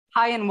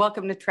Hi, and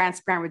welcome to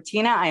Transparent with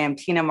Tina. I am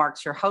Tina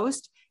Marks, your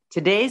host.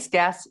 Today's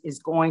guest is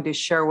going to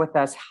share with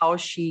us how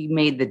she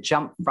made the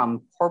jump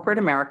from corporate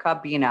America,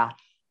 being a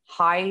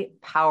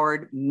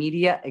high-powered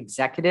media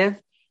executive,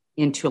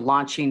 into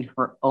launching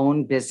her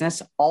own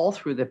business all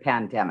through the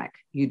pandemic.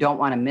 You don't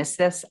want to miss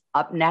this.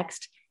 Up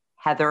next,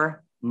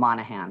 Heather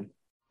Monahan.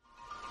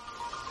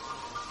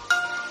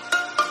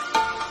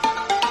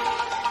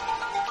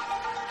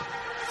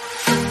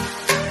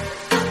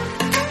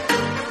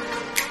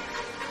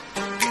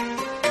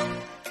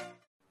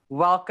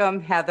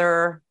 Welcome,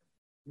 Heather.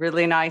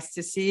 Really nice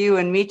to see you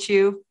and meet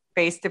you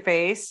face to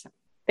face.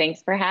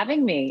 Thanks for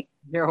having me.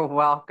 You're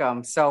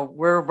welcome. So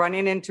we're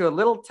running into a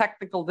little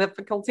technical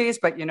difficulties,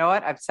 but you know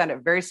what? I've sent a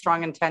very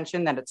strong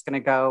intention that it's going to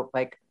go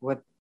like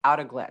without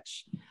a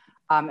glitch.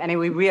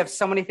 Anyway, we have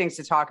so many things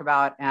to talk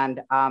about,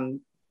 and I'm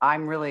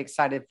really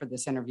excited for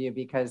this interview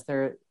because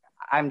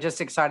I'm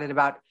just excited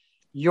about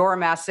your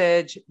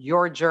message,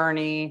 your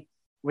journey,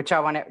 which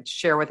I want to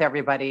share with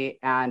everybody,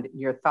 and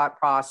your thought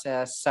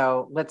process.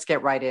 So let's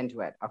get right into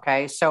it.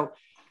 Okay. So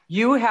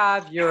you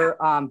have your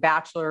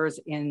bachelor's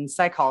in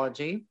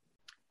psychology,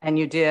 and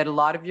you did a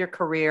lot of your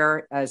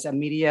career as a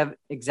media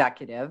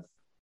executive,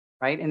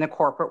 right, in the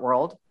corporate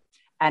world.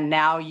 And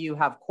now you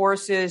have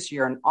courses,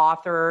 you're an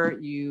author,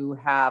 you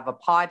have a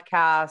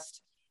podcast,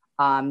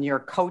 you're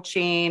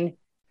coaching.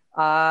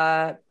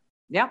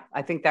 Yeah,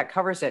 I think that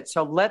covers it.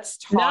 So let's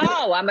talk.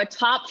 No, I'm a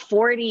top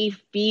 40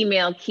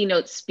 female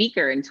keynote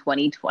speaker in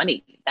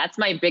 2020. That's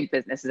my big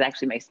business, is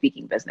actually my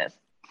speaking business.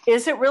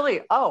 Is it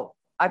really? Oh,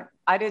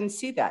 I didn't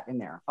see that in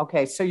there.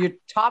 Okay, so you're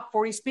top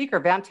 40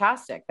 speaker.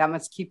 Fantastic. That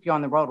must keep you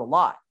on the road a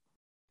lot.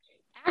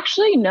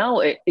 Actually,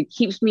 no, it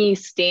keeps me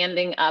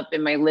standing up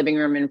in my living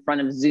room in front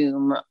of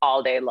Zoom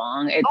all day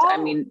long.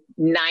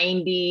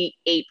 98%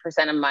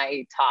 of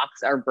my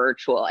talks are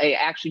virtual. I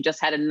actually just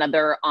had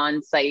another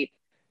on-site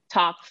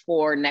talk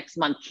for next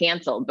month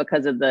canceled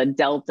because of the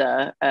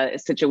Delta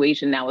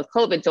situation now with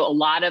COVID. So a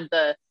lot of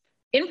the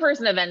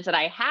in-person events that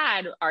I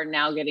had are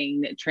now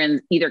getting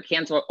either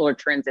canceled or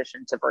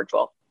transitioned to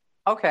virtual.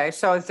 Okay.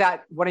 So is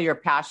that one of your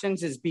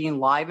passions, is being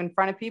live in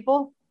front of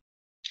people?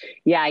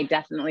 Yeah, I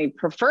definitely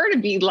prefer to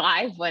be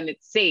live when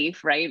it's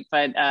safe, right?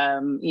 But,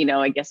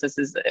 I guess this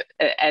is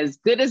as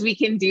good as we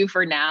can do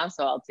for now,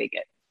 so I'll take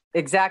it.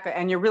 Exactly.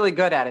 And you're really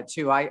good at it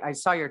too. I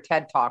saw your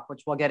TED Talk,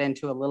 which we'll get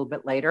into a little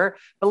bit later,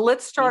 but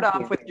let's start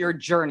off with your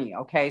journey.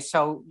 Okay.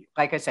 So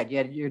like I said, you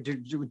had your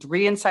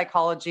degree in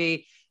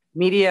psychology,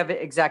 media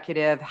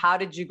executive. How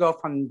did you go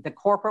from the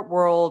corporate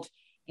world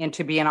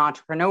into being an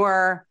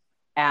entrepreneur?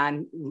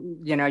 And,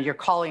 your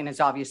calling is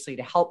obviously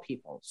to help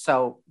people.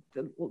 So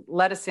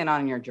let us in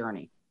on your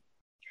journey.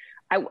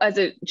 As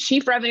a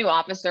chief revenue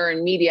officer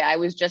in media, I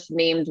was just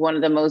named one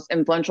of the most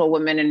influential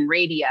women in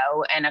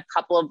radio. And a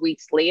couple of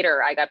weeks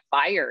later, I got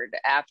fired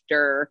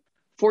after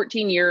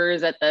 14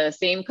 years at the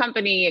same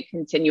company, a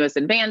continuous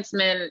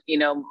advancement,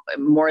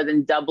 more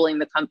than doubling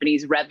the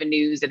company's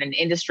revenues in an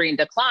industry in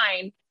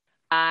decline.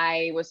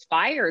 I was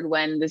fired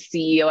when the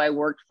CEO I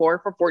worked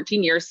for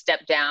 14 years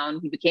stepped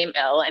down. He became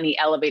ill and he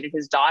elevated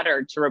his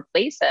daughter to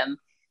replace him.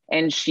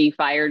 And she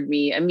fired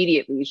me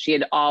immediately. She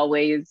had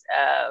always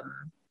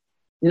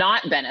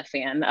not been a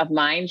fan of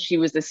mine. She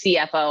was the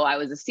CFO, I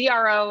was a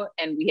CRO,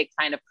 and we had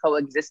kind of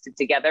coexisted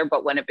together.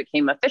 But when it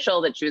became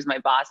official that she was my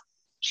boss,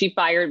 she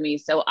fired me.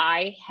 So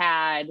I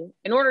had,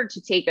 in order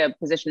to take a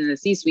position in the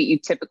C-suite, you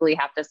typically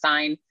have to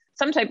sign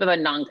some type of a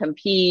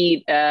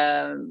non-compete,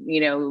 some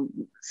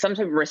type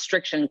of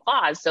restriction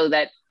clause, so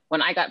that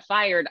when I got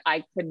fired,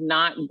 I could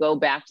not go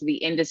back to the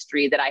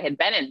industry that I had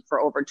been in for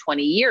over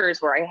 20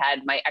 years, where I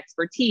had my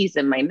expertise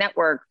and my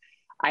network.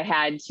 I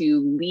had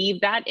to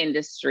leave that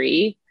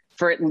industry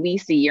for at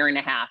least a year and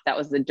a half. That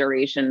was the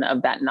duration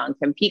of that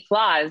non-compete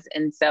clause.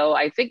 And so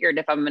I figured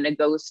if I'm going to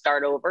go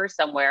start over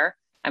somewhere,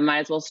 I might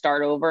as well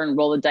start over and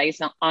roll the dice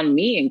on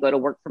me and go to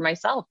work for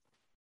myself.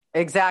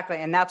 Exactly.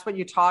 And that's what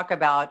you talk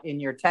about in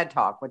your TED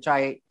Talk, which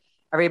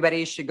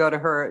everybody should go to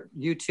her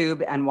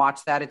YouTube and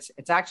watch that.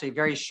 It's actually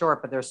very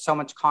short, but there's so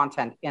much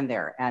content in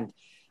there. And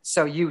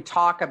so you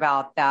talk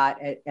about that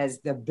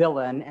as the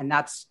villain, and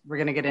we're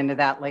going to get into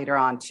that later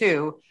on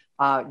too.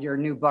 Your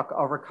new book,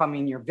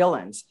 Overcoming Your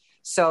Villains.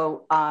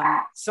 So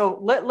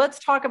let's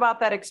talk about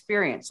that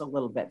experience a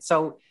little bit.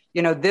 So,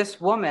 this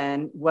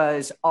woman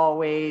was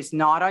always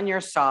not on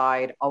your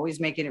side, always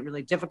making it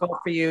really difficult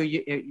for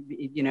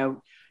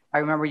you. I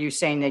remember you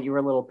saying that you were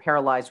a little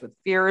paralyzed with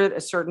fear at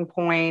a certain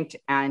point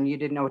and you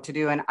didn't know what to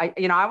do. And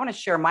I want to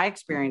share my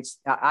experience.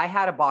 I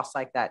had a boss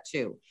like that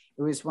too.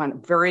 It was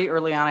very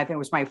early on, I think it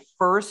was my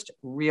first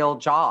real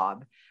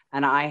job.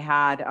 And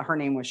her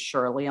name was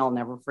Shirley, I'll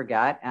never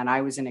forget. And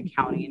I was in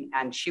accounting,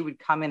 and she would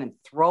come in and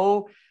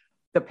throw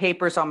the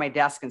papers on my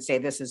desk and say,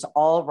 this is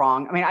all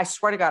wrong. I mean, I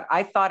swear to God,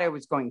 I thought I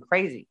was going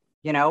crazy,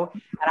 and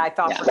I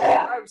thought for sure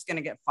I was going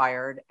to get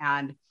fired.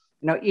 And,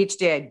 each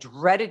day I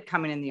dreaded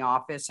coming in the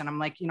office, and I'm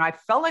like, I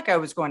felt like I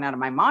was going out of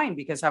my mind,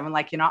 because I'm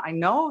like, I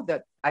know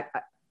that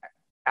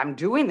I'm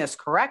doing this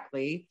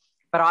correctly,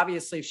 but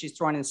obviously if she's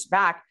throwing this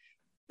back,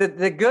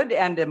 the good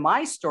end of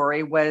my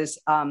story was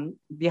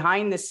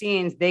behind the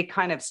scenes, they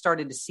kind of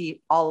started to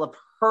see all of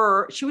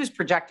her. She was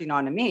projecting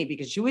onto me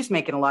because she was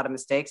making a lot of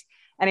mistakes.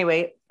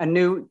 Anyway,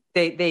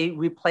 they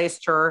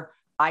replaced her.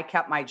 I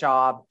kept my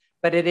job,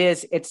 but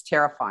it's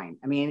terrifying.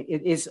 I mean,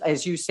 it is,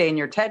 as you say in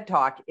your TED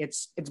talk,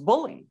 it's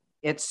bullying.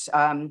 It's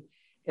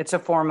a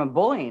form of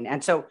bullying.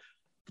 And so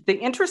the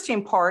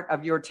interesting part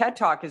of your TED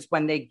talk is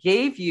when they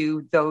gave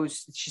you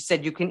those, she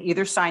said, you can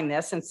either sign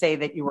this and say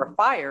that you were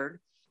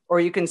fired, or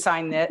you can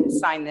sign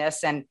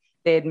this. And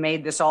they had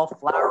made this all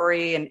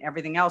flowery and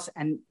everything else.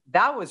 And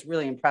that was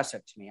really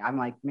impressive to me. I'm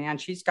like, man,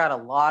 she's got a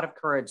lot of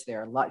courage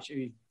there.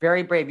 She's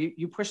very brave.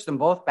 You pushed them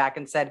both back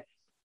and said,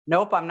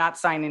 nope, I'm not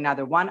signing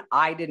either one.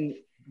 I didn't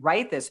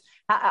write this.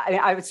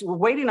 I was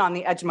waiting on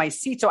the edge of my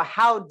seat. So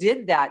how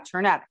did that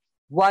turn out?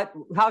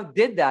 How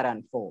did that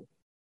unfold?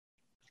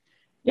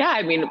 Yeah,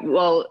 I mean,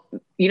 well,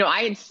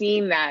 I had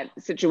seen that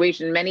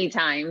situation many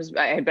times.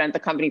 I had been at the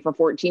company for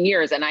 14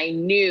 years, and I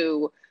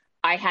knew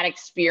I had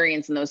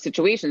experience in those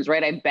situations,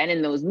 right? I've been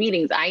in those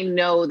meetings. I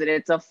know that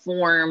it's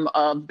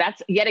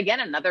that's yet again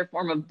another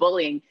form of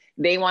bullying.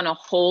 They want to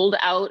hold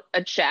out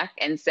a check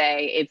and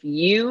say, if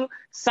you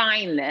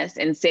sign this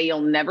and say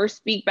you'll never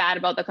speak bad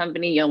about the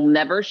company, you'll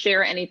never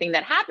share anything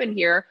that happened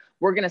here,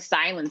 we're going to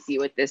silence you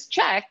with this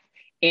check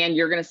and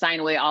you're going to sign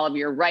away all of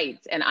your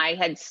rights. And I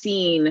had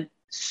seen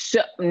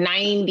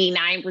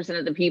 99%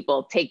 of the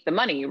people take the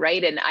money,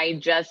 right? And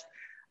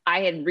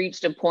I had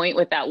reached a point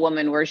with that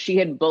woman where she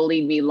had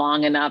bullied me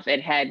long enough.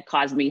 It had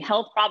caused me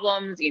health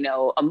problems,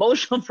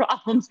 emotional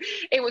problems.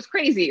 It was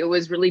crazy. It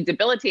was really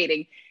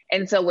debilitating.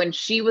 And so when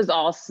she was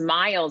all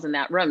smiles in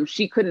that room,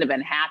 she couldn't have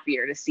been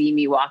happier to see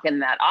me walk in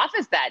that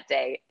office that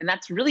day. And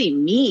that's really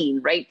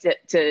mean, right?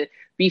 To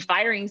be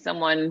firing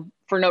someone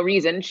for no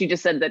reason. She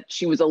just said that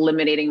she was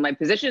eliminating my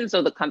position,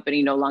 so the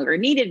company no longer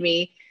needed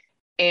me.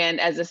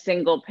 And as a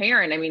single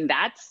parent, I mean,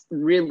 that's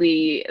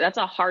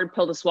a hard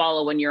pill to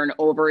swallow when you're an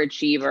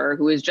overachiever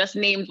who is just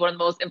named one of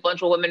the most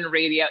influential women in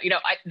radio.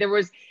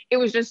 It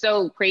was just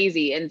so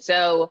crazy. And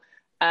so,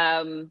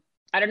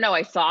 I don't know,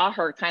 I saw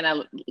her kind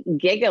of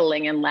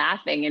giggling and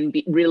laughing and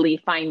really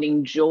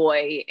finding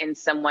joy in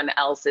someone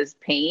else's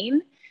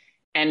pain.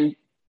 And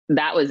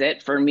that was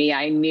it for me.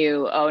 I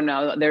knew, oh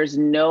no, there's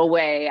no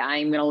way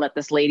I'm going to let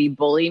this lady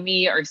bully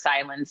me or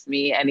silence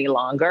me any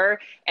longer.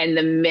 And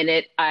the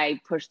minute I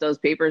pushed those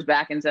papers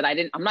back and said,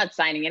 I'm not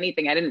signing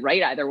anything. I didn't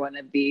write either one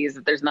of these.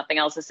 If there's nothing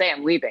else to say,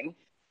 I'm leaving.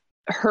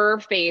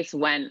 Her face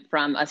went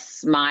from a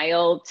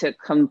smile to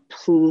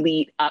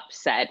complete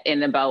upset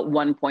in about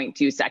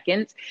 1.2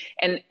 seconds.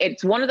 And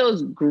it's one of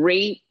those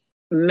great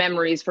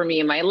memories for me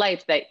in my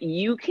life that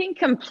you can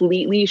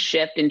completely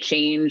shift and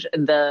change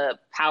the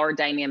power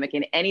dynamic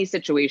in any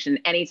situation,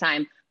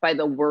 anytime, by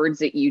the words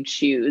that you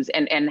choose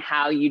and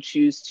how you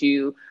choose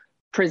to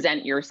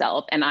present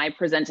yourself. And I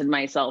presented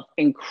myself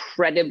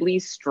incredibly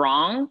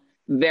strong,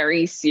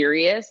 very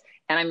serious.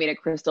 And I made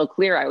it crystal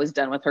clear I was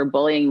done with her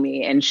bullying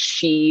me. And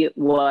she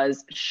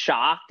was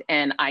shocked.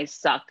 And I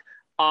sucked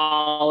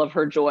all of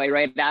her joy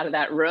right out of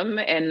that room.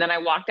 And then I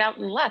walked out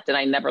and left, and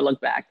I never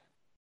looked back.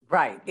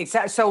 Right.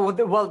 Exactly. So,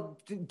 well,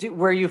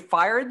 were you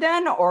fired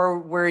then, or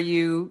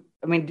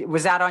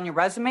was that on your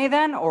resume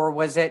then, or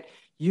was it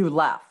you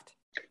left?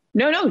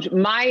 No,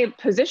 my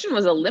position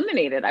was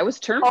eliminated. I was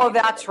terminated. Oh,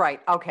 that's right.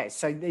 Okay.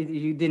 So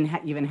you didn't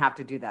even have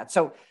to do that.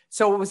 So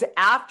it was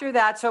after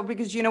that. So,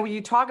 because, when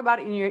you talk about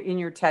in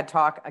your TED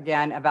talk,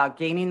 again, about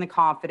gaining the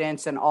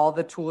confidence and all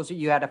the tools that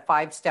you had, a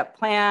 5-step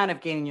plan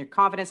of gaining your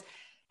confidence.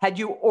 Had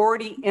you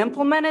already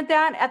implemented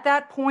that at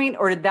that point,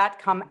 or did that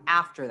come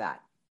after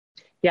that?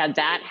 Yeah,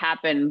 that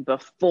happened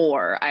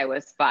before I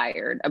was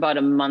fired. About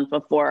a month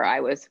before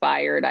I was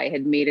fired, I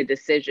had made a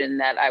decision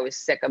that I was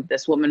sick of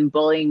this woman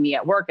bullying me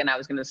at work, and I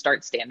was going to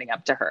start standing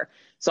up to her.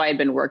 So I had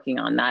been working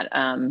on that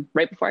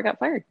right before I got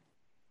fired.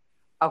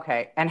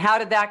 Okay. And how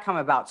did that come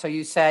about? So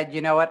you said,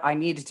 you know what, I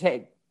need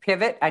to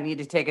pivot. I need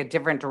to take a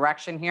different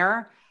direction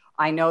here.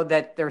 I know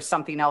that there's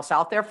something else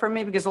out there for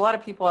me, because a lot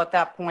of people at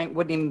that point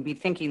wouldn't even be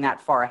thinking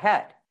that far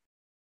ahead.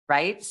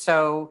 Right.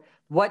 So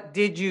what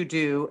did you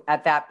do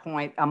at that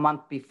point a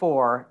month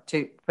before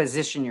to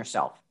position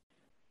yourself?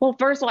 Well,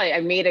 first of all,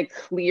 I made a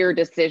clear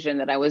decision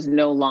that I was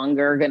no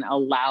longer going to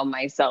allow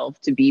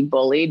myself to be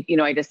bullied.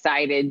 I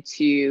decided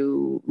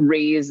to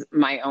raise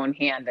my own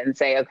hand and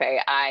say, okay,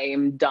 I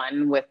am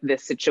done with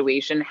this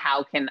situation.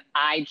 How can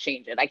I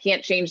change it? I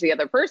can't change the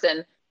other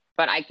person,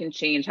 but I can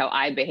change how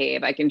I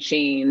behave. I can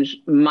change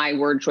my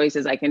word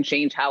choices. I can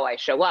change how I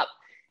show up.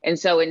 And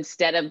so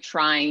instead of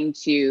trying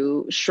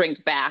to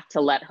shrink back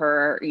to let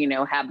her,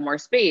 have more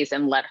space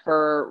and let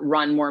her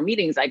run more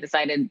meetings, I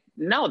decided,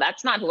 no,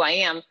 that's not who I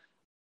am.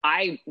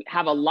 I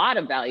have a lot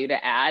of value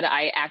to add.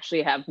 I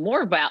actually have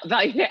more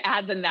value to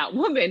add than that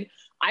woman.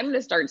 I'm going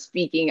to start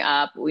speaking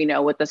up,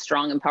 with the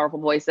strong and powerful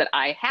voice that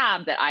I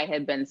have, that I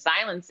had been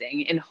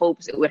silencing, in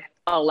hopes it would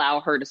allow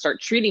her to start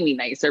treating me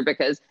nicer,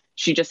 because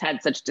she just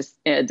had such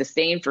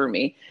disdain for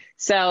me.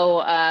 So,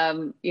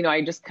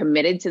 I just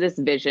committed to this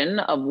vision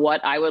of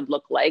what I would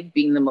look like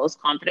being the most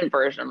confident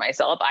version of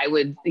myself. I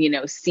would,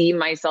 see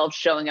myself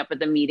showing up at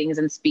the meetings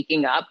and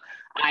speaking up.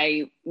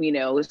 I,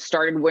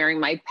 started wearing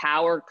my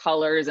power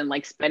colors and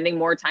like spending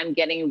more time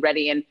getting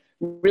ready and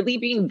really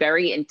being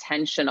very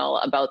intentional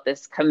about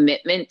this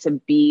commitment to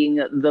being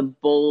the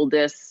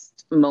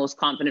boldest, most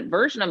confident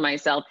version of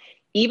myself,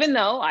 even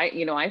though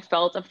I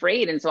felt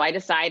afraid. And so I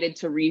decided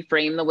to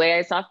reframe the way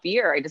I saw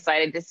fear. I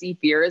decided to see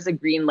fear as a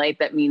green light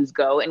that means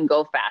go and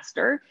go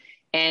faster.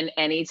 And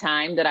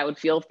anytime that I would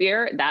feel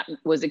fear, that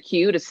was a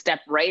cue to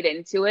step right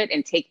into it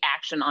and take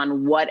action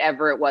on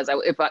whatever it was.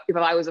 If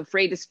I was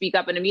afraid to speak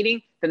up in a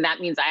meeting, then that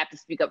means I have to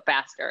speak up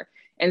faster.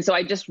 And so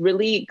I just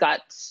really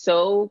got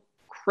so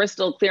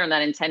crystal clear on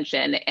that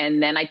intention.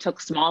 And then I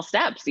took small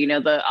steps.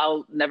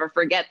 I'll never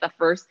forget the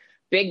first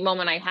big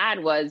moment I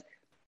had was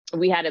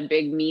we had a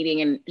big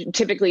meeting, and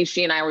typically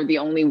she and I were the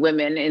only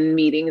women in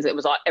meetings. It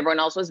was everyone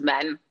else was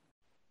men.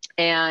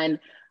 And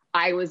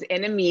I was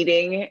in a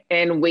meeting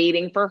and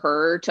waiting for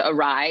her to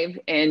arrive,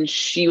 and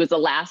she was the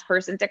last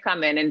person to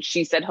come in, and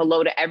she said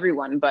hello to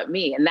everyone but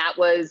me. And that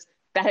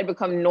had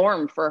become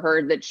norm for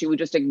her, that she would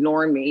just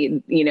ignore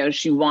me.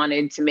 She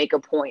wanted to make a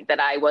point that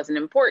I wasn't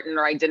important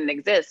or I didn't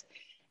exist.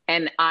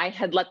 And I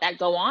had let that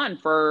go on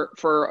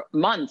for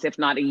months, if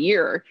not a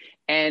year.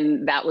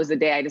 And that was the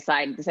day I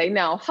decided to say,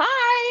 no,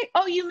 hi.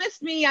 Oh, you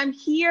missed me. I'm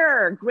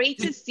here. Great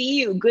to see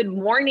you. Good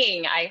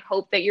morning. I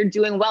hope that you're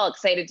doing well.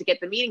 Excited to get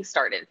the meeting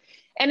started.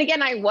 And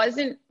again, I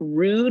wasn't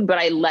rude, but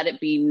I let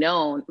it be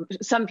known.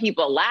 Some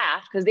people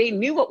laughed because they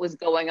knew what was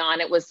going on.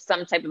 It was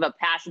some type of a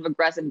passive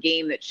aggressive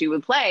game that she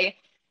would play.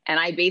 And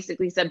I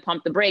basically said,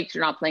 pump the brakes.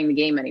 You're not playing the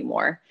game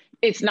anymore.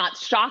 It's not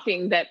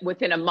shocking that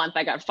within a month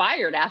I got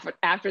fired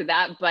after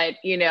that. But,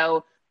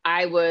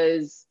 I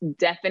was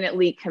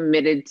definitely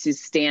committed to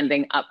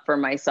standing up for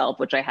myself,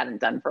 which I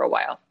hadn't done for a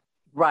while.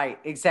 Right,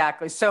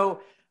 exactly.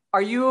 So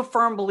are you a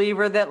firm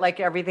believer that like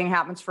everything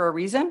happens for a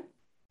reason?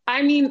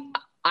 I mean,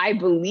 I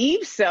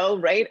believe so,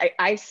 right?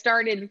 I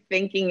started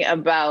thinking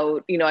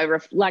about, I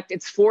reflect,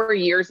 it's 4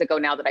 years ago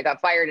now that I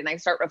got fired, and I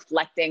start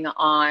reflecting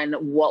on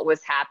what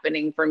was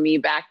happening for me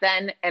back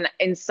then. And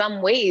in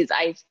some ways,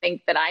 I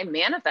think that I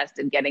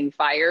manifested getting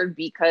fired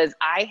because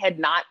I had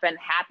not been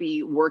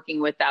happy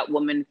working with that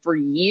woman for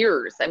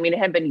years. I mean, it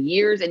had been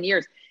years and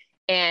years.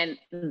 And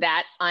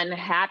that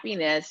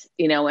unhappiness,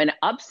 and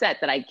upset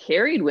that I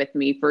carried with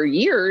me for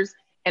years,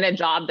 in a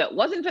job that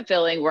wasn't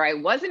fulfilling, where I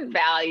wasn't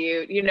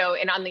valued,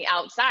 and on the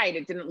outside,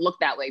 it didn't look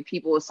that way.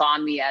 People saw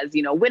me as,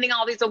 winning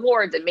all these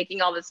awards and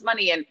making all this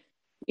money and,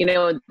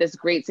 this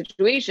great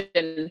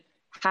situation.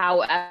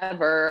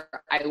 However,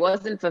 I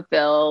wasn't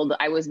fulfilled.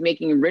 I was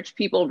making rich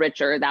people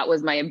richer. That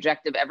was my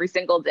objective every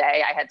single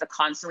day. I had to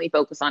constantly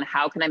focus on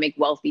how can I make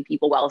wealthy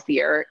people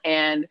wealthier.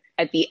 And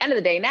at the end of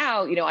the day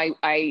now,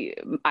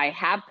 I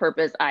have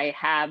purpose. I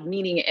have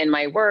meaning in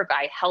my work.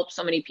 I help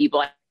so many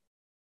people.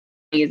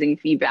 Amazing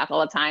feedback all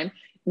the time.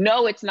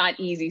 No, it's not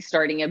easy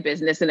starting a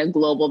business in a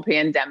global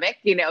pandemic.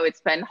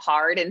 It's been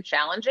hard and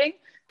challenging,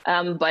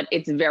 but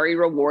it's very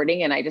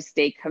rewarding. And I just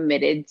stay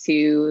committed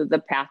to the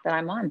path that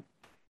I'm on.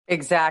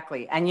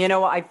 Exactly. And,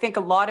 I think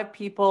a lot of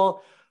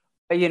people,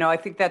 I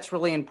think that's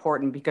really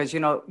important because,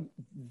 if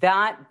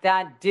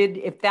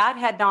that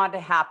had not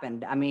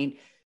happened, I mean,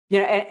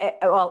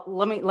 well,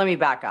 let me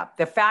back up.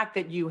 The fact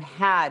that you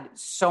had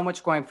so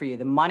much going for you,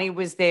 the money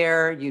was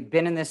there, you'd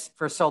been in this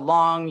for so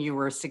long, you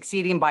were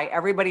succeeding by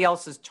everybody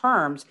else's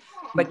terms,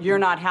 but you're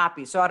not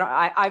happy. So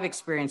I've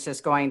experienced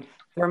this going,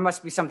 there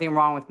must be something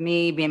wrong with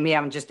me. Maybe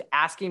I'm just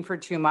asking for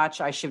too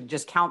much. I should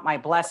just count my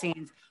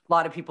blessings. A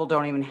lot of people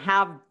don't even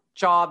have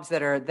jobs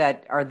that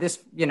are this,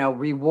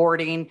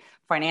 rewarding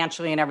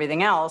financially and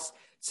everything else.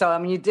 So, I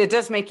mean, it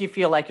does make you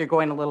feel like you're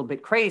going a little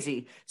bit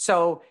crazy.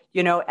 So,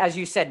 as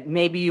you said,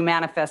 maybe you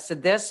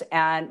manifested this,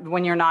 and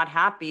when you're not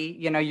happy,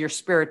 your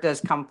spirit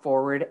does come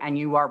forward and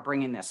you are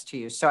bringing this to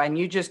you. So, and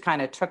you just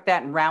kind of took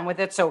that and ran with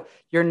it. So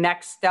your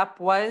next step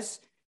was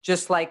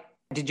just like,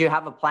 did you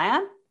have a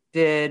plan?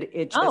 Did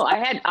it?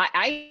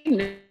 I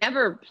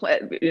never,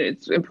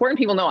 it's important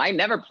people know I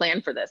never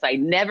planned for this. I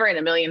never in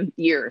a million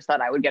years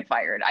thought I would get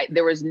fired.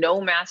 There was no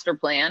master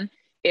plan.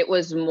 It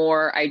was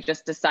more, I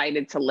just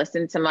decided to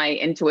listen to my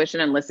intuition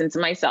and listen to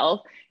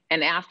myself.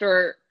 And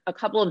after a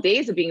couple of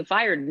days of being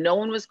fired, no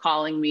one was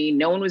calling me.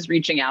 No one was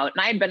reaching out.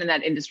 And I had been in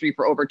that industry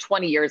for over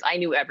 20 years. I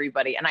knew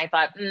everybody. And I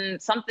thought,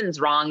 something's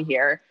wrong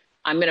here.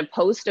 I'm going to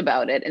post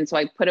about it. And so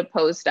I put a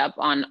post up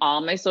on all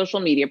my social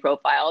media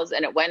profiles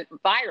and it went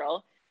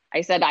viral. I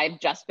said, I've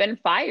just been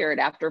fired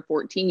after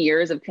 14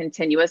 years of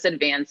continuous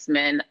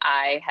advancement.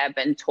 I have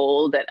been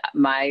told that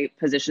my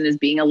position is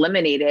being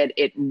eliminated.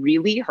 It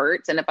really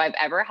hurts. And if I've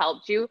ever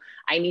helped you,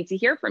 I need to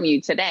hear from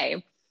you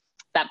today.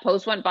 That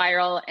post went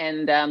viral,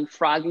 and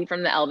Froggy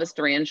from the Elvis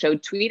Duran Show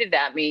tweeted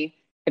at me,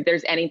 if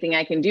there's anything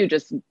I can do,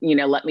 just,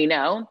 let me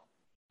know.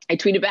 I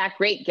tweeted back,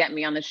 great, get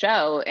me on the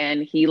show.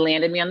 And he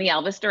landed me on the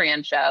Elvis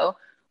Duran Show,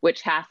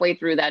 which halfway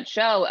through that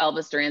show,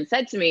 Elvis Duran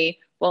said to me,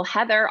 well,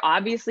 Heather,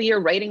 obviously you're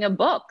writing a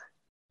book.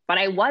 but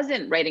I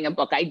wasn't writing a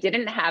book. I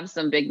didn't have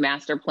some big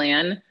master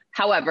plan.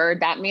 However,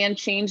 that man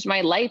changed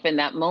my life in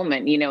that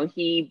moment. You know,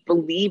 he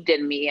believed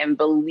in me and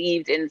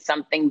believed in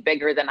something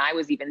bigger than I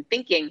was even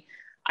thinking.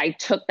 I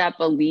took that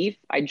belief,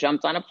 I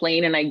jumped on a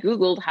plane and I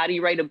Googled, how do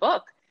you write a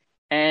book?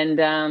 And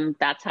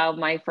that's how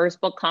my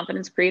first book,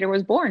 Confidence Creator,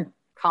 was born.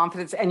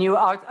 Confidence. And you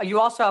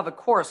also have a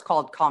course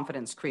called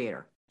Confidence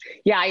Creator.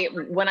 Yeah,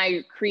 when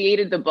I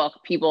created the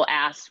book, people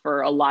asked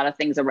for a lot of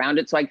things around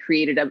it. So I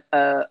created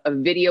a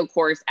video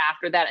course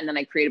after that. And then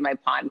I created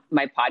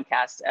my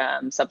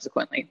podcast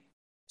subsequently.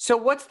 So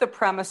what's the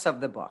premise of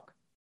the book?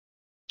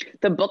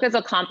 The book is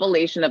a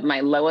compilation of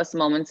my lowest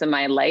moments in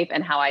my life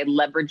and how I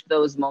leverage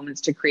those moments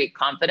to create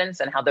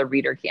confidence, and how the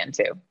reader can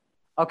too.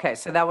 Okay,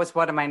 so that was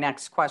one of my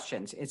next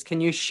questions is,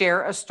 can you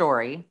share a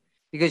story?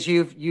 Because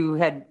you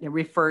had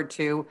referred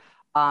to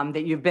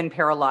that you've been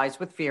paralyzed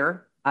with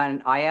fear,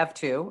 and I have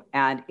too.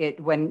 And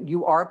when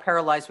you are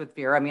paralyzed with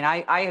fear, I mean,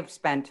 I have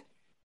spent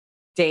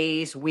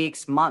days,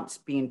 weeks, months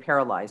being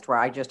paralyzed where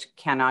I just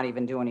cannot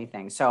even do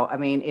anything. So, I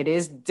mean, it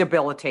is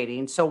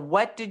debilitating. So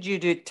what did you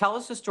do? Tell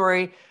us a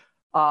story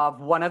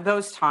of one of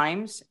those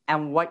times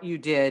and what you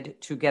did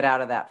to get out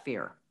of that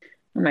fear.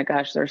 Oh my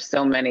gosh, there's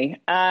so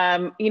many.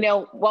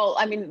 Well,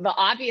 I mean, the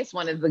obvious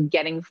one is the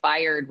getting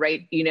fired,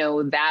 right? You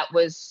know, that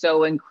was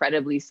so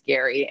incredibly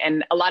scary.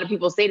 And a lot of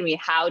people say to me,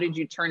 how did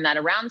you turn that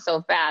around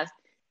so fast?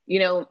 You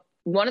know,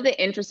 one of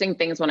the interesting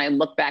things when I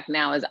look back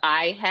now is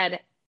I had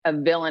a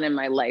villain in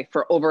my life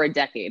for over a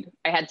decade.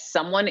 I had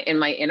someone in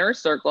my inner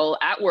circle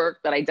at work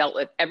that I dealt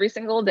with every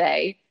single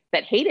day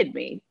that hated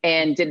me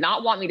and did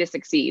not want me to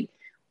succeed.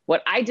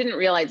 What I didn't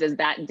realize is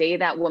that day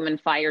that woman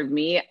fired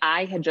me,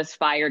 I had just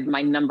fired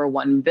my number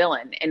one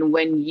villain. And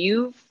when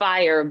you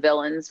fire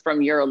villains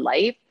from your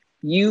life,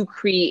 you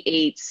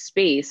create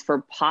space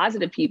for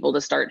positive people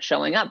to start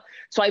showing up.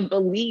 So I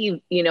believe,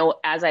 you know,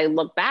 as I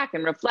look back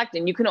and reflect,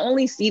 and you can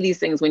only see these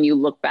things when you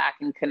look back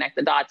and connect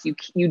the dots.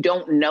 You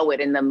don't know it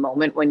in the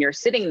moment when you're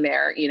sitting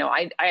there. You know,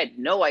 I had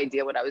no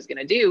idea what I was going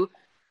to do.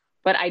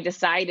 But I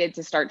decided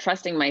to start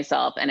trusting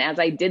myself. And as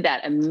I did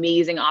that,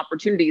 amazing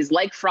opportunities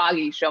like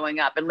Froggy showing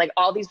up and like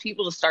all these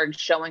people just started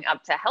showing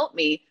up to help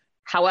me.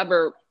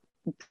 However,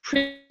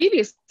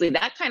 previously,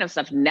 that kind of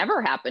stuff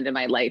never happened in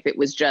my life. It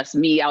was just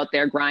me out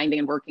there grinding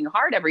and working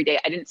hard every day.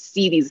 I didn't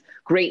see these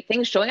great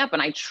things showing up.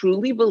 And I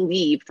truly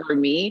believe, for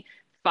me,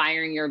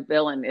 firing your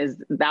villain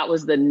that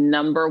was the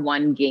number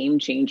one game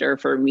changer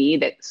for me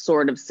that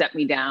sort of set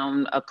me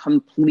down a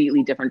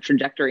completely different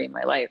trajectory in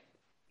my life.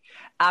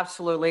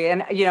 Absolutely.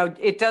 And, you know,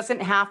 it doesn't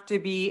have to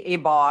be a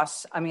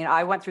boss. I mean,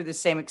 I went through the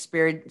same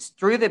experience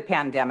through the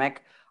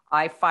pandemic.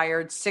 I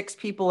fired 6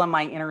 people in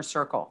my inner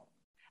circle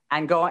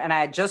and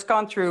I had just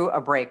gone through a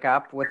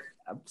breakup with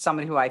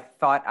somebody who I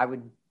thought I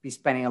would be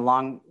spending a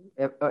long,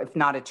 if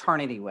not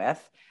eternity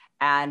with.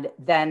 And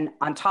then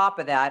on top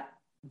of that,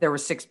 there were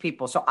 6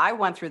 people. So I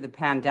went through the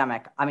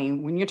pandemic. I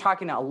mean, when you're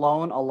talking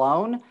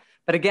alone,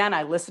 but again,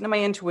 I listened to my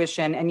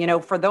intuition. And, you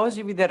know, for those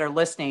of you that are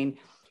listening,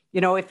 you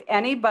know, if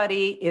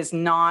anybody is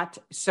not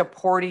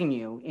supporting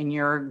you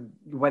in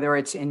whether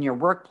it's in your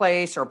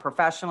workplace or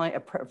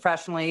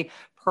professionally,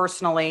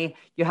 personally,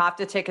 you have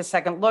to take a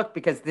second look,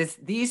 because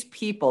these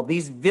people,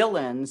 these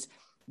villains,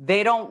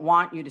 they don't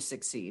want you to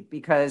succeed,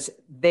 because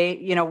they,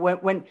 you know,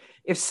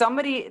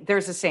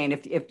 there's a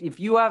saying, if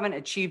you haven't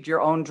achieved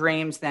your own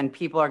dreams, then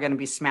people are going to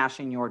be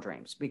smashing your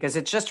dreams, because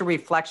it's just a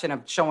reflection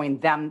of showing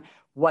them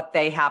what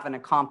they haven't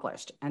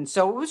accomplished. And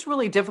so it was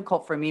really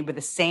difficult for me, but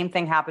the same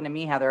thing happened to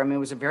me, Heather. I mean, it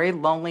was a very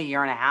lonely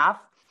year and a half.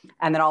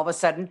 And then all of a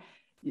sudden,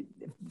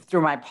 through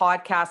my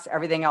podcast,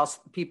 everything else,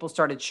 people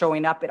started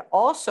showing up. It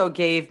also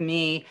gave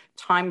me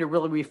time to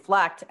really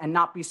reflect and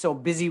not be so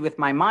busy with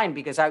my mind,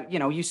 because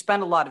you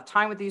spend a lot of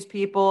time with these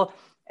people,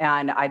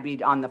 and I'd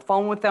be on the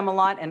phone with them a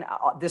lot. And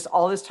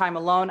all this time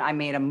alone, I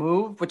made a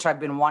move, which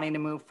I've been wanting to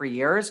move for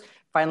years,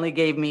 finally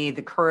gave me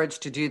the courage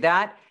to do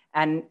that.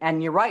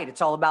 And you're right,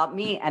 it's all about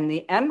me. And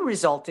the end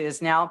result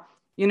is now,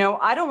 you know,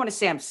 I don't want to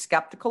say I'm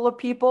skeptical of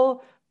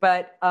people,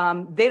 but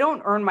they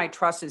don't earn my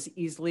trust as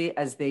easily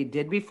as they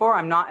did before.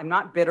 I'm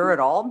not bitter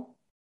at all,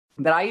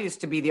 but I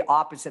used to be the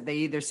opposite. They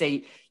either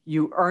say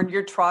you earned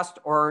your trust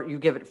or you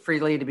give it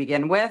freely to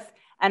begin with.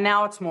 And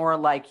now it's more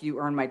like you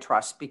earn my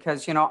trust,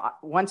 because, you know,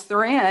 once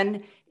they're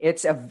in,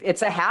 it's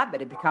a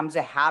habit. It becomes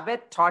a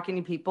habit talking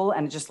to people,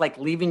 and just like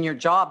leaving your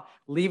job,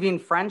 leaving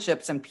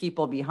friendships and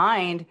people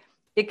behind.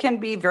 It can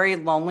be very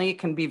lonely. It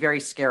can be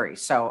very scary.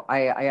 So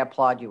I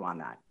applaud you on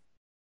that.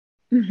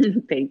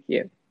 Thank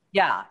you.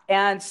 Yeah.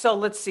 And so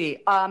let's see.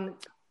 I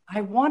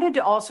wanted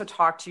to also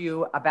talk to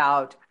you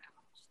about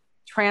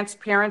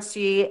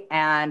transparency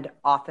and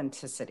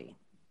authenticity.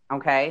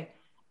 Okay.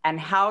 And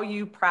how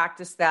you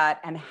practice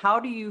that, and how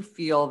do you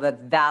feel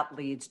that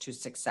leads to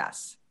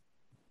success,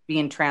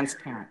 being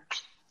transparent?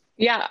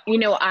 Yeah. You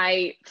know,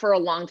 for a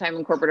long time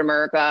in corporate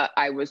America,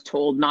 I was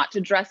told not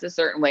to dress a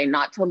certain way,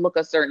 not to look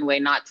a certain way,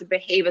 not to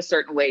behave a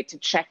certain way, to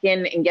check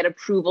in and get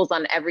approvals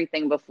on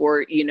everything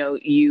before, you know,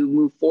 you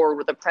move forward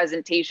with a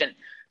presentation.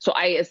 So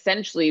I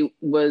essentially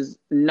was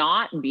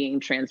not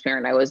being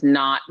transparent. I was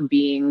not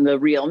being the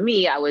real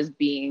me. I was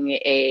being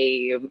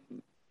a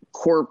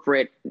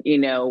corporate,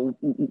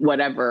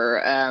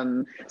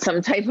 whatever,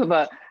 some type of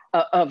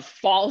a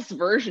false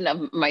version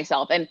of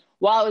myself. And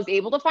while I was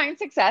able to find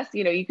success,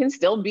 you can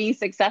still be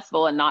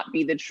successful and not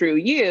be the true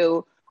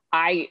you.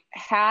 I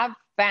have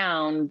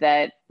found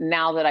that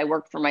now that I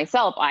work for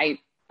myself, I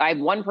have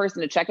one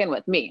person to check in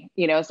with me,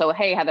 so,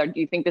 hey, Heather,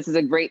 do you think this is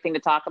a great thing to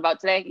talk about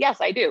today?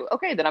 Yes, I do.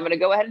 Okay, then I'm going to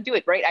go ahead and do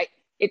it. Right.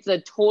 It's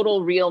a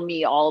total real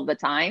me all the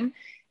time.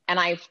 And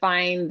I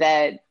find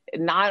that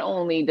not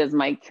only does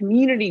my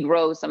community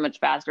grow so much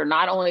faster,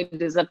 not only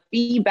does the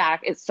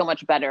feedback is so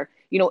much better,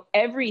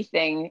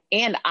 everything.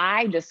 And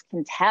I just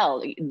can tell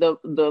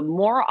the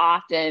more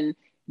often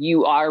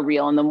you are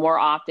real and the more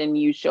often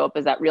you show up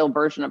as that real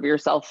version of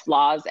yourself,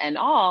 flaws and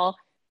all,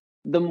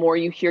 the more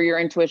you hear your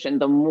intuition,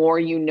 the more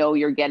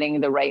you're getting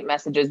the right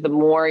messages, the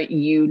more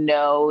you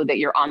know that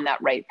you're on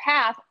that right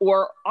path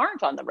or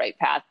aren't on the right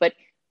path. But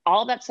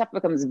all that stuff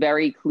becomes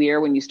very clear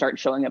when you start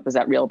showing up as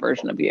that real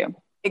version of you.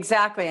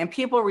 Exactly. And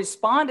people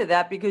respond to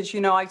that because,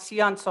 I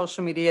see on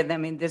social media,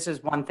 this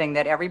is one thing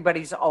that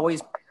everybody's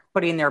always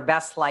putting their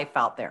best life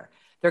out there.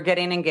 They're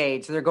getting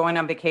engaged, they're going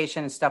on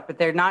vacation and stuff, but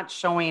they're not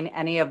showing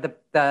any of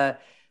the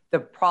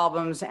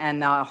problems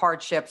and the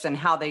hardships and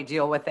how they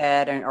deal with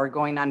it or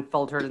going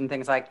unfiltered and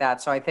things like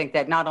that. So I think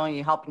that not only are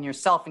you helping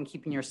yourself and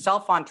keeping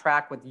yourself on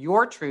track with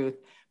your truth,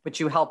 but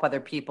you help other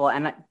people.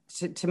 And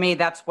to me,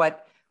 that's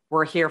what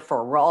we're here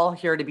for. We're all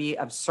here to be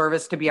of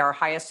service, to be our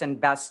highest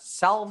and best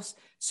selves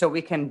so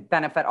we can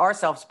benefit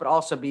ourselves, but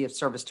also be of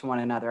service to one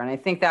another. And I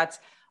think that's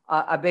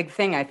a big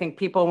thing. I think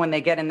people, when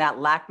they get in that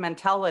lack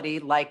mentality,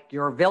 like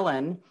your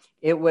villain,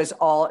 it's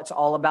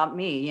all about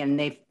me. And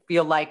they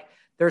feel like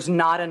there's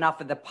not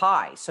enough of the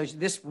pie. So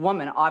this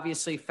woman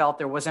obviously felt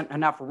there wasn't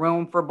enough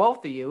room for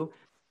both of you.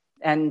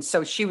 And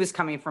so she was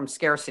coming from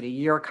scarcity.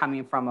 You're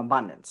coming from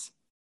abundance,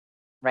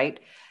 right?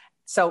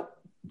 So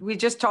we're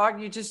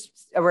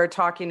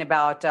talking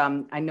about,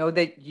 I know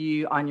that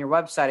you, on your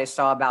website, I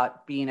saw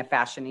about being a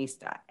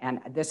fashionista. And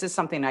this is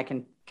something I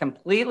can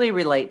completely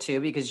relate to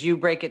because you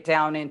break it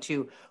down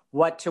into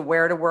what to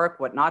wear to work,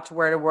 what not to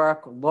wear to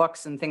work,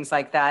 looks and things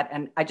like that.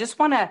 And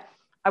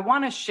I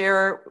want to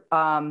share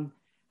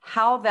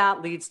how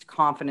that leads to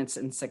confidence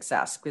and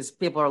success, because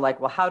people are like,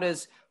 well, how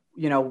does,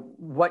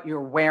 what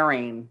you're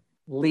wearing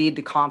lead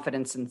to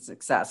confidence and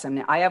success?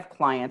 And I have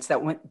clients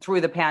that went through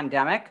the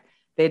pandemic,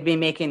 they'd be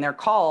making their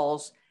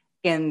calls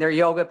in their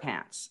yoga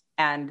pants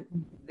and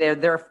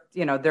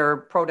their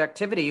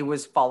productivity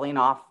was falling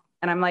off.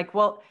 And I'm like,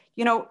 well,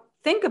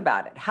 think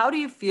about it. How do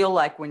you feel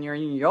like when you're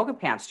in your yoga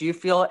pants? Do you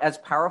feel as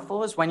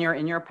powerful as when you're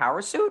in your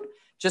power suit?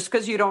 Just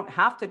because you don't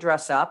have to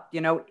dress up,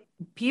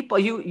 people,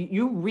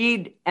 you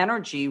read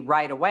energy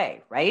right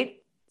away,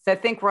 right? So I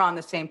think we're on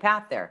the same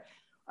path there.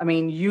 I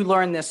mean, you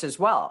learn this as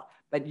well,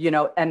 but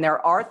and there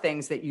are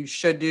things that you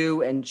should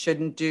do and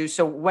shouldn't do.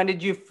 So when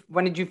did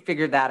you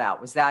figure that out?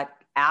 Was that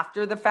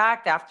after the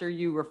fact, after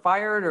you were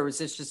fired, or was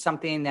this just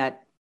something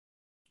that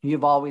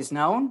you've always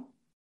known?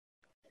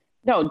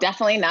 No,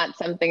 definitely not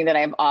something that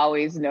I've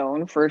always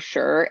known for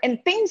sure.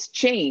 And things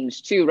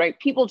change too, right?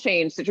 People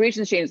change,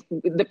 situations change.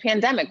 The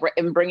pandemic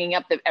and bringing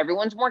up that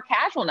everyone's more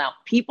casual now.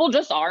 People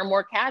just are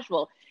more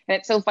casual. And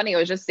it's so funny. I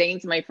was just saying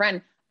to my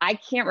friend, I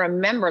can't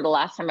remember the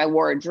last time I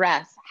wore a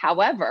dress.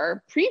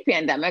 However,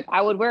 pre-pandemic,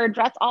 I would wear a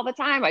dress all the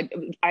time.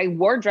 I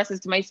wore dresses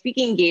to my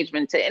speaking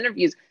engagement, to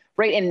interviews,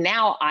 right? And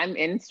now I'm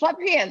in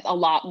sweatpants a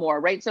lot more,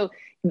 right? So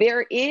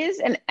there is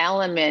an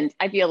element,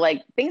 I feel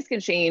like things can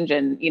change.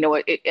 And,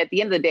 at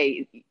the end of the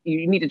day,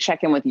 you need to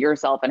check in with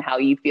yourself and how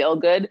you feel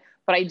good.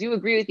 But I do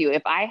agree with you.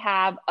 If I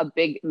have a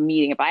big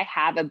meeting, if I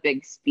have a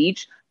big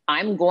speech,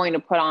 I'm going to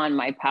put on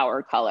my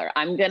power color.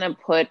 I'm going to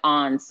put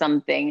on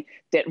something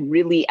that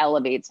really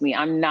elevates me.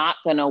 I'm not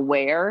going to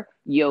wear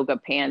yoga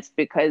pants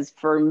because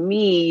for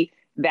me,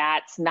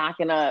 that's not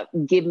going to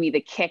give me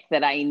the kick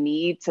that I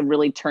need to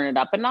really turn it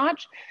up a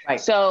notch.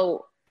 Right.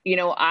 So,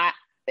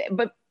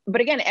 but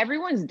again,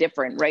 everyone's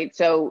different, right?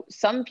 So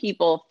some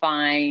people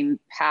find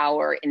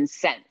power in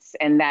scents,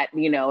 and that,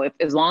 if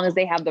as long as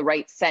they have the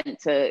right scent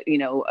to,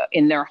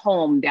 in their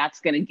home, that's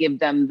going to give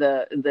them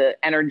the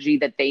energy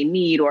that they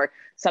need. Or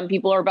some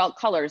people are about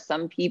colors.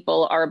 Some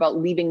people are about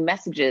leaving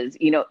messages.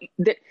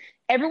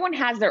 Everyone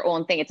has their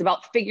own thing. It's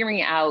about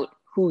figuring out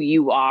who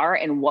you are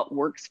and what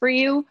works for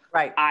you.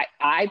 Right.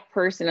 I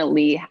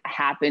personally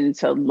happen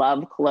to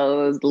love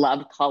clothes,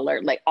 love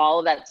color, like all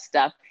of that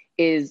stuff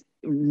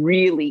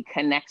really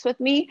connects with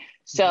me.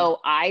 So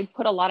I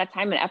put a lot of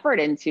time and effort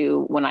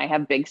into when I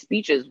have big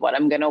speeches, what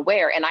I'm going to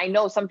wear. And I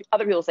know some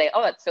other people say,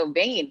 oh, that's so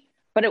vain,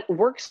 but it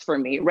works for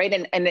me.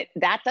 Right. And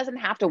that doesn't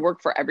have to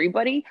work for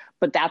everybody,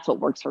 but that's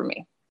what works for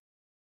me.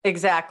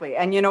 Exactly.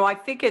 And, I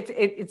think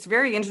it's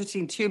very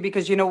interesting too,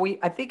 because,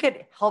 I think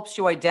it helps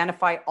you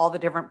identify all the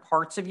different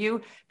parts of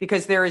you,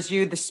 because there is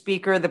you, the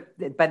speaker,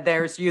 but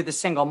there's you, the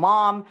single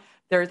mom,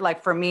 There's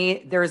like, for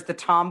me, there's the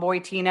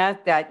tomboy Tina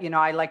that,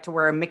 I like to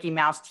wear a Mickey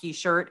Mouse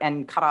t-shirt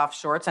and cut off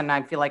shorts, and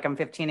I feel like I'm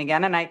 15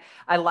 again. And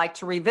I like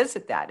to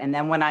revisit that. And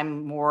then when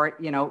I'm more,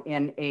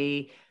 in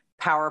a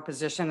power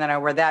position, then I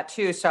wear that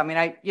too. So, I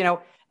mean,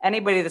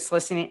 anybody that's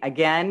listening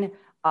again,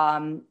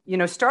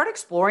 start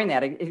exploring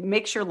that. It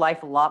makes your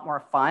life a lot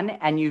more fun,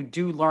 and you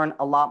do learn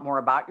a lot more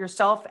about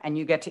yourself, and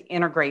you get to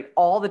integrate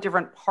all the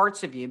different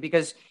parts of you,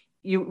 because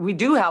we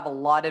do have a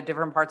lot of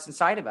different parts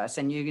inside of us,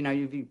 and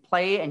you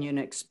play and you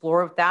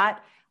explore with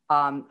that.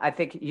 I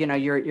think,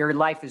 your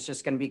life is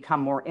just going to become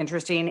more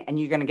interesting, and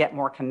you're going to get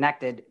more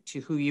connected to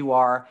who you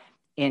are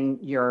in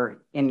your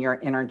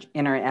inner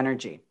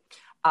energy.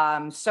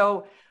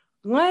 So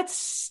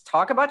let's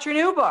talk about your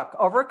new book,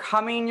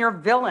 Overcoming Your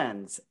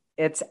Villains.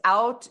 It's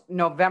out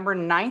November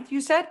 9th,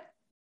 you said?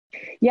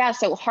 Yeah.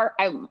 So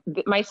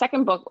my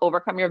second book,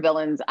 Overcome Your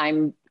Villains,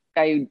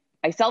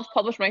 I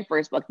self-published my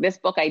first book. This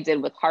book I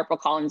did with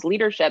HarperCollins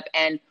Leadership.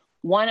 And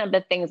one of the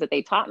things that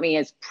they taught me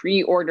is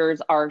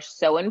pre-orders are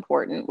so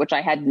important, which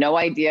I had no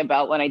idea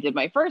about when I did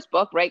my first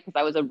book, right? Because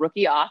I was a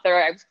rookie author.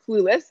 I was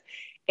clueless.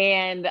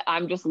 And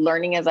I'm just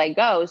learning as I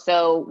go.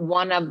 So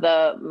one of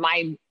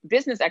my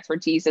business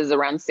expertise is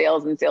around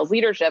sales and sales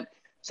leadership.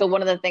 So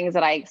one of the things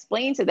that I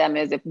explain to them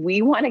is, if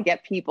we want to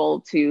get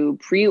people to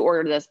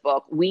pre-order this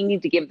book, we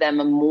need to give them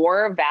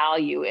more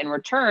value in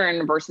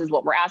return versus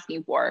what we're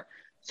asking for.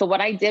 So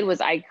what I did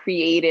was I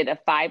created a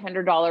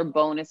 $500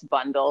 bonus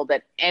bundle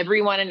that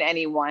everyone and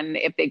anyone,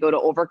 if they go to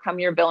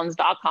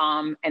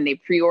overcomeyourvillains.com and they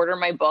pre-order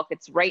my book,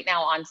 it's right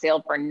now on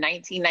sale for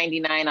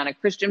 $19.99 on a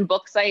Christian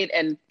book site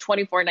and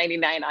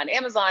 $24.99 on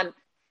Amazon.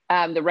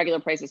 The regular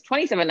price is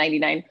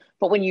 $27.99.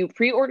 But when you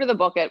pre-order the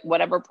book at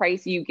whatever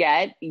price you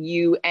get,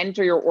 you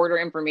enter your order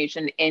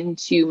information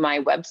into my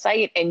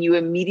website, and you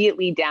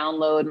immediately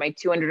download my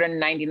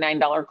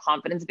 $299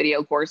 confidence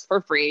video course for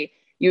free.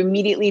 You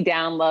immediately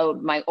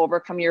download my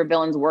Overcome Your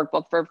Villains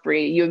workbook for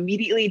free. You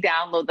immediately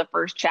download the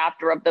first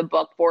chapter of the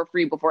book for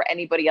free before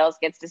anybody else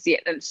gets to see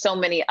it. And so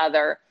many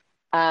other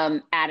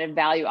added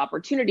value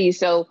opportunities.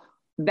 So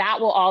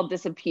that will all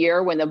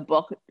disappear when the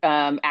book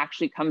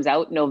actually comes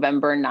out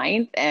November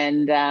 9th.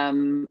 And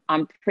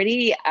I'm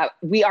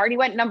we already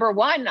went number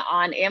one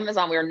on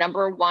Amazon. We were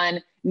number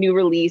one new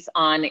release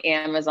on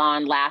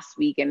Amazon last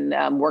week in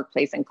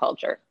workplace and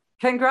culture.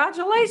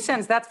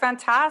 Congratulations. That's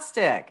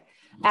fantastic.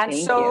 And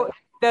Thank so you.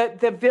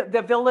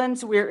 The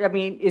villains,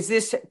 is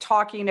this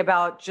talking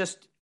about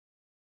just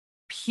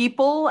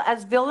people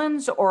as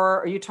villains,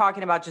 or are you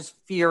talking about just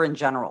fear in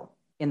general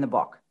in the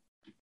book?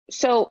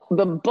 So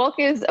the book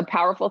is a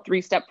powerful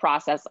 3-step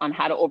process on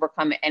how to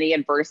overcome any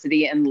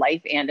adversity in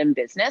life and in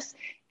business.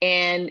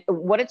 And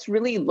what it's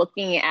really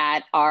looking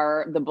at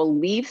are the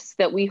beliefs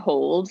that we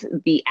hold,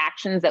 the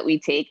actions that we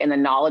take, and the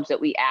knowledge that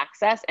we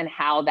access, and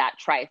how that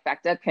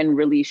trifecta can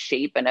really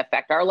shape and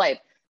affect our life.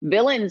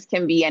 Villains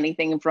can be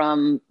anything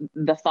from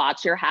the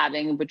thoughts you're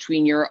having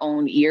between your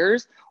own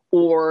ears,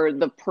 or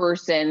the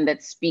person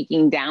that's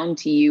speaking down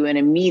to you in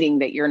a meeting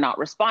that you're not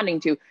responding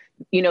to.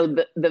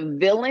 The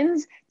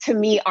villains, to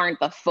me,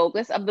 aren't the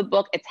focus of the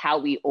book. It's how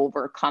we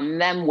overcome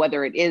them,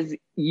 whether it is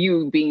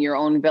you being your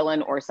own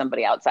villain or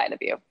somebody outside of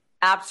you.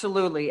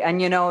 Absolutely. And,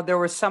 there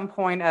was some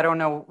point, I don't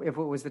know if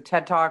it was the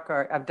TED Talk,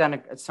 or I've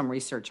done some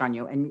research on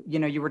you, and,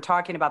 you were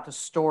talking about the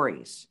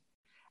stories.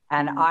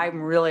 And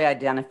I'm really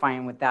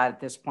identifying with that at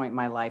this point in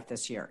my life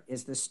this year,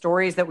 is the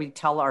stories that we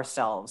tell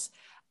ourselves.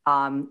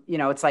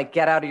 It's like,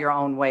 get out of your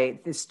own way.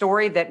 The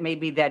story that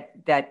maybe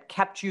that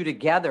kept you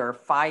together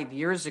 5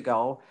 years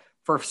ago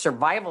for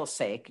survival's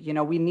sake,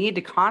 we need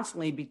to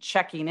constantly be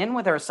checking in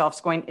with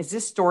ourselves going, is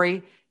this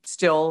story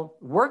still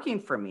working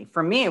for me?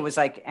 For me, it was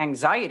like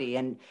anxiety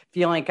and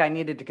feeling like I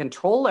needed to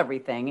control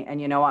everything. And,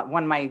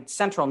 when my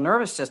central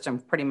nervous system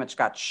pretty much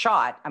got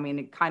shot,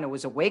 it kind of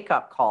was a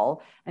wake-up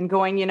call, and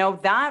going,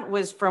 that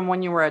was from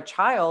when you were a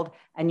child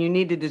and you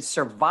needed to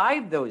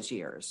survive those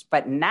years.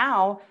 But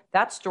now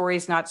that story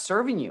is not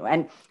serving you.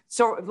 And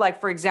so, like,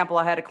 for example,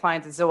 I had a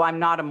client that said, I'm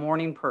not a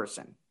morning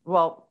person.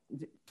 Well,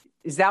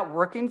 is that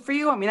working for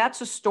you?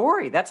 That's a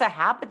story. That's a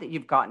habit that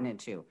you've gotten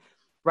into.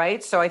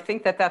 Right. So I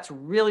think that that's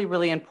really,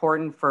 really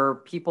important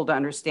for people to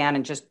understand,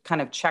 and just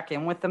kind of check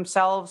in with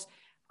themselves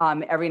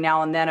every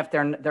now and then. If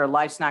their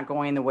life's not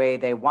going the way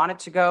they want it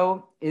to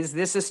go, is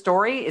this a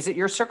story? Is it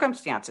your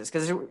circumstances?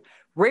 Because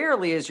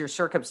rarely is your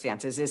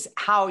circumstances, is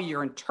how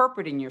you're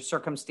interpreting your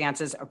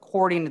circumstances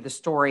according to the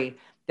story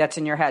that's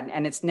in your head.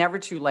 And it's never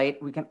too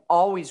late. We can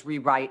always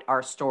rewrite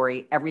our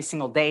story every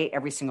single day,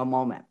 every single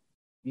moment.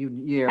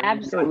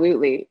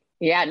 Absolutely.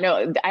 Yeah,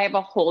 no, I have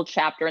a whole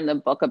chapter in the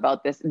book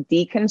about this,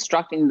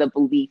 deconstructing the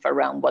belief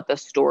around what the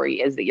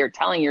story is that you're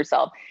telling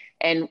yourself.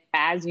 And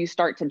as you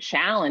start to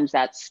challenge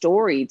that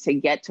story to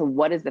get to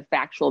what is the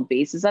factual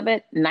basis of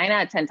it, 9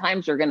 out of 10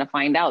 times you're going to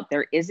find out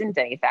there isn't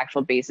any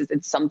factual basis.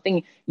 It's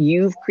something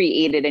you've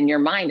created in your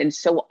mind. And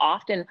so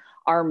often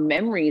our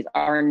memories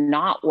are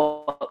not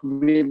what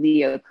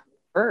really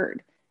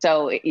occurred.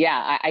 So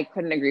yeah, I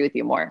couldn't agree with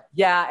you more.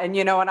 Yeah. And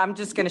and I'm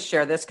just going to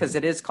share this because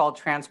it is called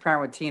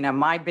Transparent with Tina.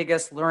 My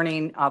biggest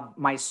learning of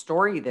my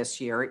story this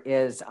year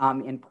is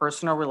in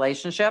personal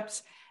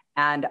relationships.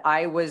 And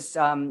I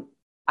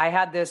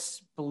had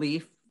this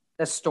belief,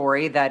 this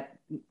story that,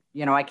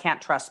 I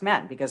can't trust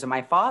men because of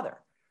my father.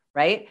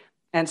 Right.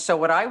 And so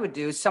what I would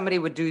do, somebody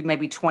would do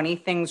maybe 20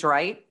 things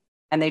right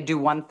and they do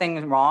one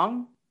thing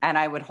wrong. And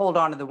I would hold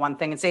on to the one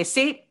thing and say,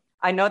 see,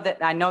 I know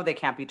they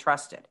can't be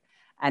trusted.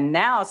 And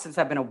now, since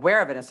I've been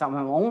aware of it,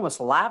 I'm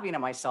almost laughing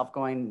at myself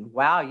going,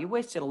 wow, you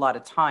wasted a lot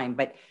of time.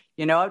 But,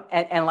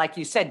 and like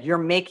you said, you're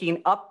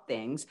making up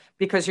things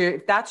because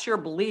if that's your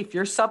belief,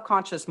 your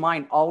subconscious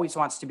mind always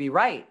wants to be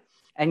right.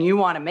 And you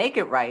want to make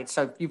it right.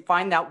 So if you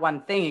find that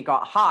one thing, you go,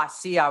 ha,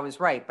 see, I was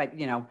right. But,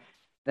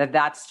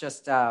 that's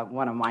just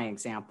one of my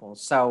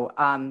examples. So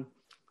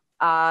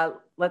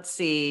let's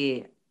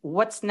see,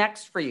 what's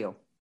next for you?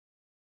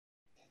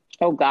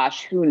 Oh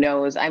gosh, who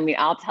knows? I mean,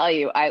 I'll tell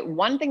you,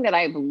 one thing that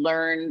I've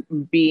learned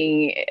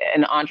being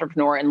an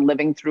entrepreneur and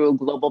living through a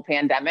global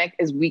pandemic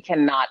is we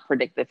cannot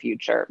predict the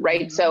future,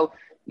 right? Mm-hmm. So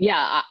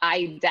yeah,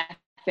 I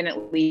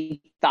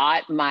definitely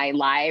thought my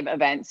live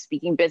event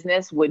speaking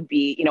business would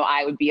be,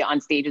 I would be on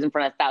stages in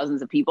front of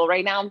thousands of people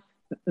right now.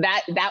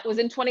 That was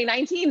in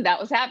 2019, that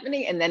was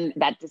happening, and then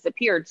that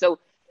disappeared. So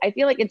I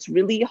feel like it's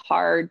really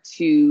hard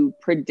to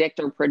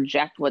predict or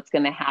project what's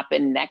going to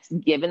happen next,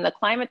 given the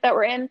climate that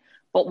we're in.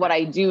 But what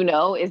I do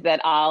know is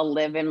that I'll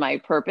live in my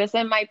purpose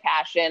and my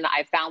passion.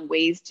 I found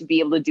ways to be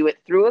able to do it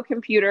through a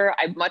computer.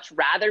 I'd much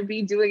rather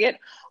be doing it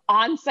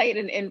on site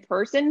and in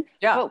person.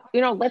 Yeah.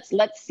 But,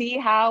 let's see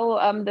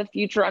how the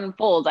future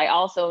unfolds. I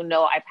also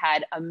know I've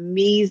had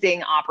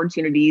amazing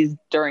opportunities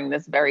during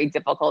this very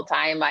difficult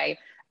time. I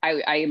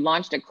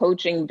launched a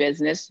coaching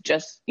business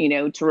just,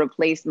 to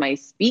replace my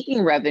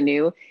speaking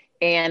revenue.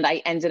 And I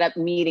ended up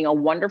meeting a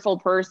wonderful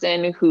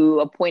person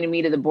who appointed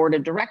me to the board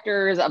of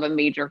directors of a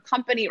major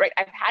company, right?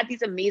 I've had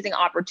these amazing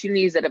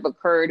opportunities that have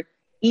occurred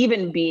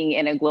even being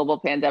in a global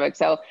pandemic.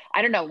 So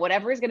I don't know,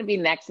 whatever is going to be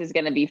next is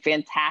going to be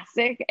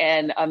fantastic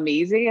and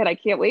amazing. And I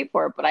can't wait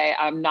for it, but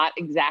I'm not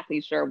exactly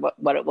sure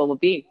what it will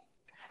be.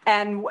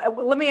 And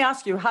let me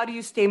ask you, how do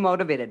you stay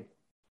motivated?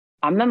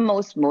 I'm the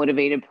most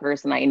motivated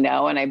person I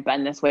know, and I've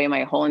been this way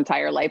my whole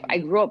entire life. I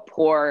grew up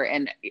poor,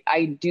 and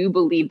I do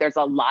believe there's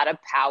a lot of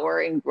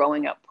power in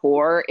growing up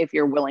poor if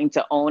you're willing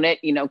to own it,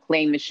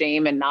 claim the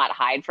shame and not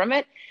hide from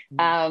it.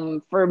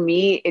 For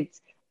me,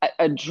 it's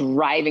a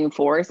driving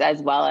force,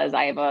 as well as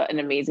I have an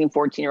amazing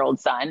 14-year-old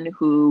son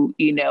who,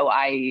 he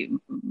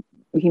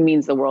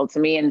means the world to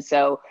me. And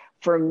so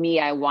for me,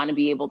 I want to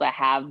be able to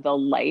have the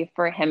life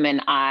for him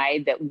and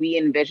I that we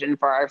envision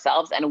for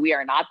ourselves, and we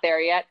are not there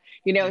yet.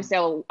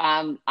 So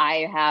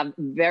I have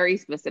very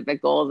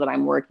specific goals that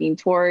I'm working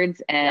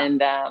towards, and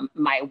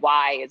my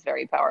why is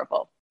very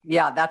powerful.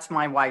 Yeah, that's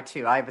my why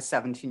too. I have a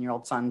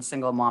 17-year-old son,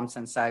 single mom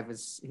since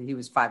he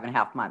was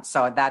 5.5 months.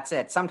 So that's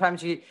it.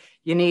 Sometimes you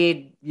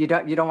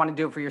don't want to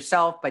do it for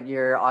yourself, but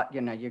you're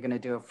going to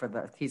do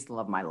it he's the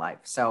love of my life.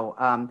 So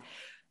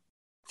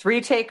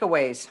 3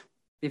 takeaways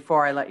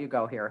before I let you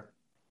go here.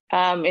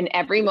 In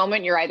every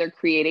moment, you're either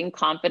creating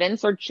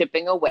confidence or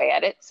chipping away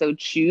at it. So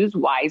choose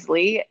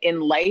wisely. In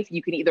life,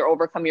 you can either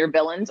overcome your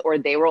villains or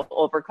they will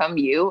overcome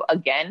you.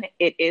 Again,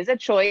 it is a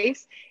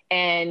choice.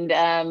 And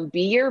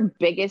be your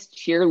biggest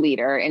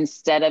cheerleader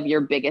instead of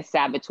your biggest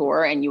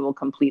saboteur, and you will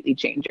completely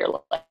change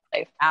your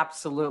life.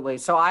 Absolutely.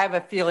 So I have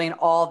a feeling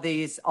all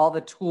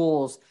the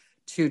tools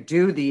to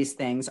do these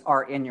things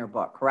are in your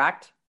book,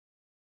 correct?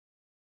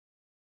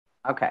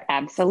 Okay.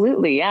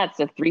 Absolutely. Yeah, it's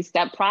a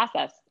 3-step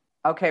process.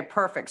 Okay,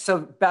 perfect. So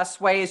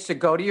best way is to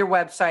go to your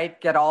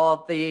website, get all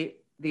of the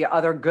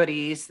other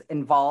goodies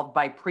involved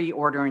by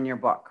pre-ordering your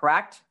book,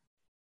 correct?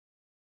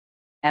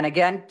 And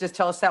again, just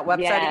tell us that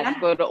website again.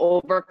 Go to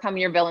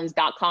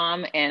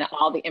overcomeyourvillains.com and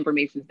all the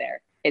information's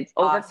there. It's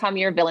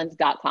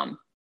overcomeyourvillains.com.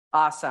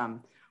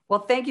 Awesome. Well,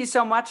 thank you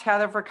so much,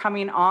 Heather, for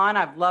coming on.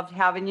 I've loved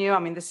having you. I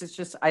mean, this is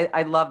just,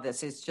 I love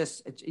this.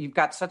 You've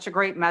got such a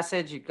great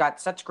message. You've got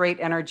such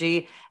great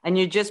energy. And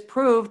you just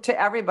proved to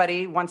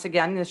everybody, once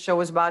again, this show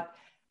is about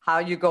how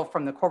you go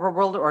from the corporate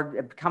world or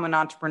become an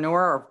entrepreneur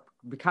or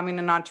becoming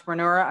an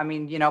entrepreneur. I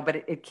mean, but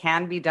it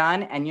can be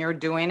done, and you're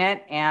doing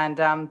it.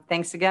 And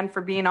thanks again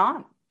for being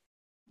on.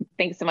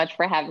 Thanks so much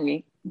for having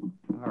me.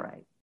 All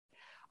right.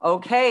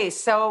 Okay.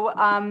 So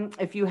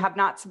if you have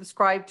not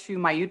subscribed to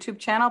my YouTube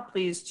channel,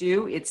 please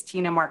do. It's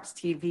Tina Marks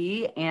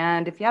TV.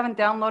 And if you haven't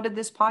downloaded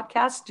this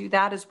podcast, do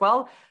that as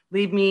well.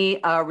 Leave me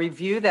a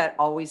review. That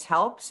always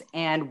helps.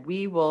 And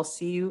we will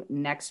see you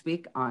next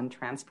week on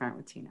Transparent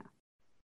with Tina.